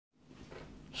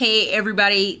Hey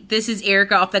everybody, this is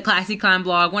Erica off the Classy Climb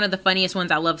blog. One of the funniest ones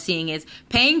I love seeing is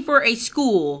paying for a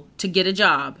school to get a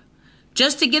job.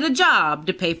 Just to get a job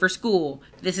to pay for school.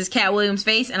 This is Cat Williams'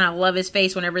 face, and I love his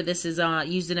face whenever this is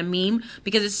used in a meme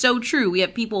because it's so true. We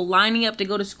have people lining up to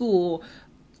go to school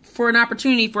for an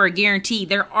opportunity for a guarantee.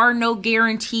 There are no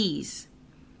guarantees.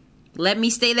 Let me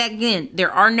say that again.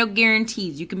 There are no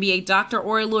guarantees. You can be a doctor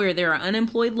or a lawyer. There are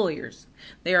unemployed lawyers.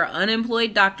 There are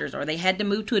unemployed doctors, or they had to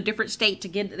move to a different state to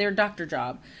get their doctor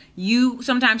job. You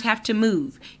sometimes have to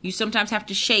move. You sometimes have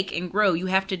to shake and grow. You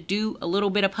have to do a little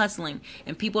bit of hustling,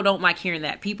 and people don't like hearing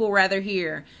that. People rather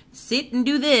hear, sit and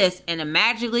do this and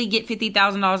magically get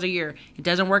 $50,000 a year. It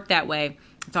doesn't work that way.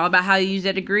 It's all about how you use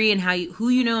that degree and who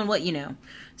you know and what you know.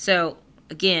 So,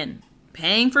 again,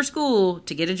 paying for school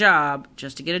to get a job,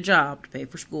 just to get a job to pay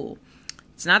for school.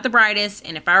 It's not the brightest,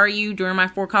 and if I were you during my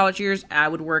 4 college years, I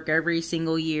would work every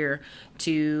single year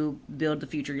to build the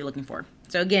future you're looking for.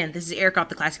 So again, this is Eric off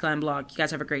the Classy Climb blog. You guys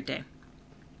have a great day.